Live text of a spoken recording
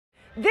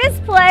This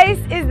place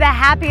is the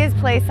happiest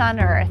place on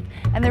earth.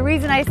 And the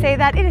reason I say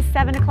that, it is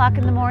 7 o'clock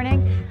in the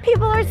morning.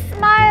 People are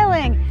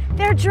smiling.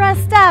 They're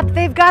dressed up.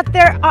 They've got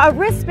their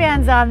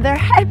wristbands on, their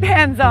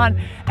headbands on.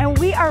 And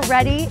we are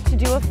ready to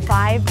do a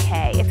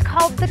 5K. It's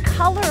called the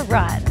Color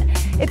Run.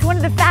 It's one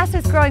of the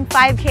fastest growing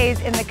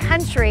 5Ks in the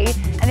country,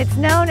 and it's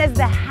known as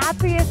the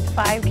happiest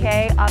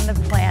 5K on the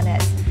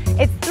planet.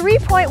 It's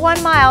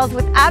 3.1 miles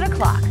without a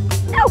clock.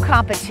 No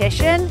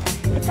competition.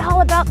 It's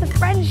all about the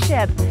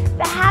friendship,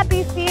 the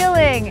happy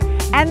feeling,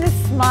 and the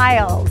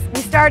smiles.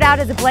 We start out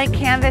as a blank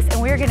canvas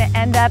and we're gonna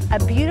end up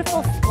a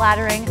beautiful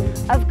splattering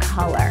of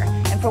color.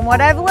 And from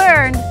what I've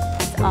learned,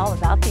 it's all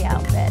about the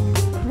outfit.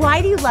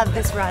 Why do you love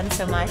this run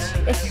so much?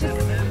 It's just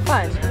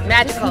fun.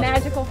 Magical. Just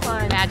magical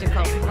fun.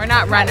 Magical. We're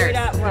not runners.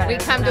 We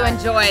come to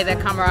enjoy the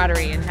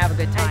camaraderie and have a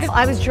good time.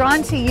 I was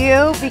drawn to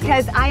you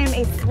because I am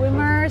a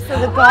swimmer, so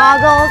the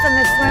goggles and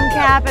the swim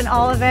cap and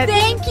all of it.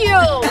 Thank you!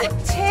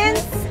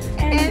 Tints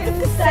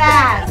and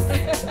sass.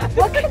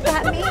 What could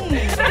that mean?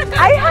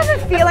 I have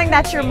a feeling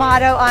that's your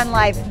motto on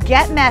life.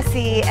 Get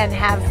messy and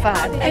have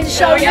fun. And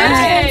show your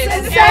tints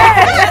and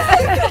sass.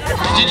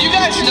 Did you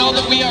guys know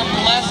that we are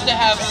blessed to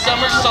have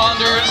Summer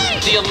Saunders,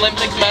 the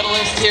Olympic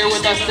medalist, here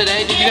with us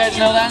today? Did you guys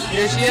know that?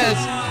 Here she is.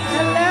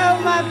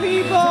 Hello, my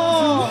people.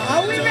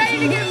 Are we ready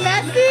to get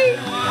messy?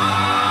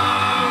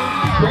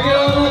 Bring it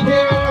on up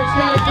here,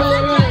 Sky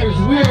Color Runners.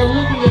 We are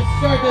looking to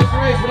start this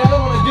race, but I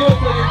don't want to do it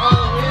till you're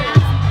all in.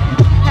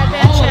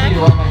 Headband check,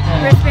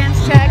 wristbands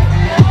check,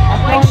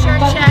 white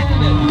shirt check,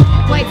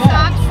 white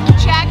socks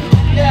check,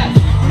 Yes.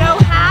 no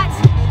hat.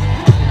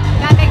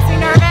 That makes me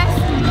nervous.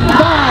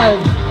 5,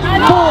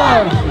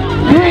 4,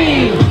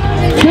 3,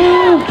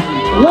 2,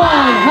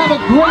 1. Have a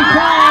great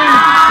time.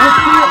 We'll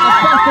see you at the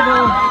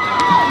festival.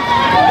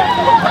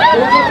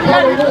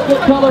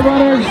 Good Color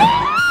Runners.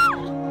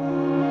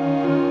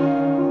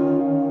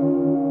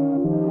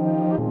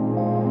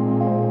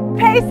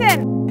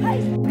 Pacing.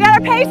 We got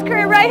our pace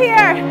crew right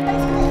here.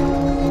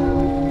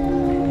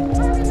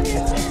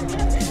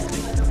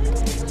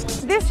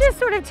 This just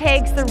sort of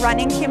takes the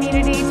running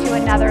community to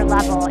another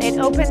level. It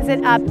opens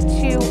it up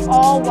to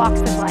all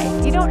walks of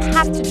life. You don't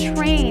have to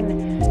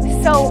train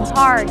so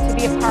hard to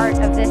be a part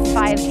of this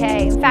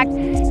 5K. In fact,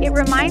 it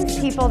reminds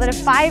people that a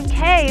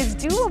 5K is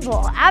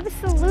doable,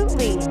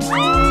 absolutely.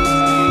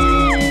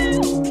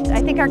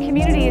 I think our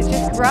community has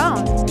just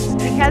grown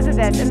because of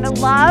this. And the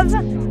love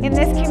in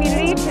this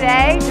community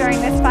today during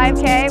this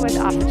 5K was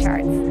off the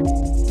charts.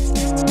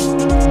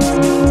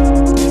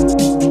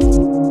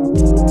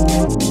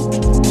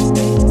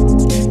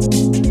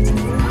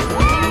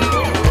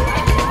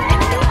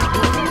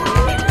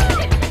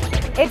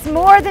 It's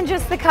more than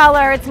just the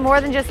color, it's more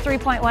than just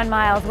 3.1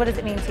 miles. What does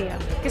it mean to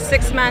you?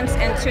 6 months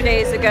and 2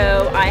 days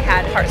ago, I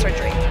had heart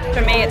surgery.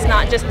 For me, it's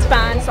not just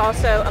fun, it's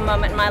also a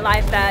moment in my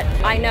life that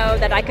I know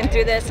that I can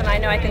do this and I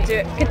know I can do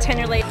it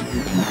continually.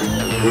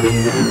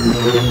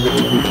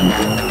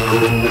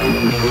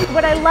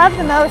 What I love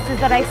the most is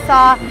that I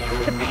saw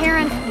the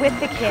parents with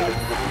the kids.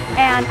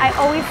 And I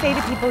always say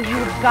to people,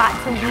 you've got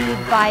to lead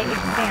by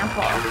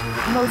example.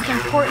 Most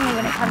importantly,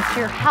 when it comes to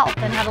your health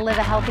and how to live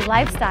a healthy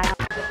lifestyle.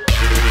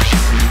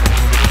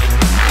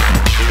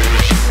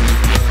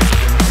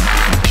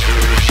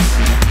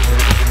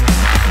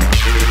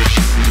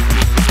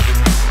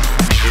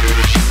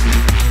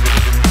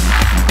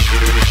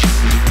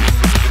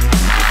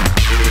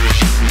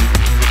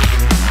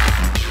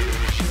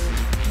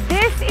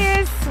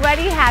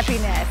 Sweaty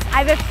happiness.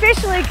 I've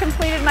officially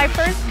completed my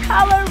first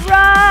color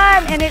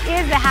run, and it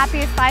is the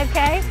happiest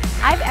 5K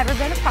I've ever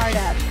been a part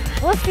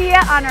of. We'll see you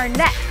on our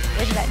next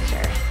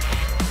adventure.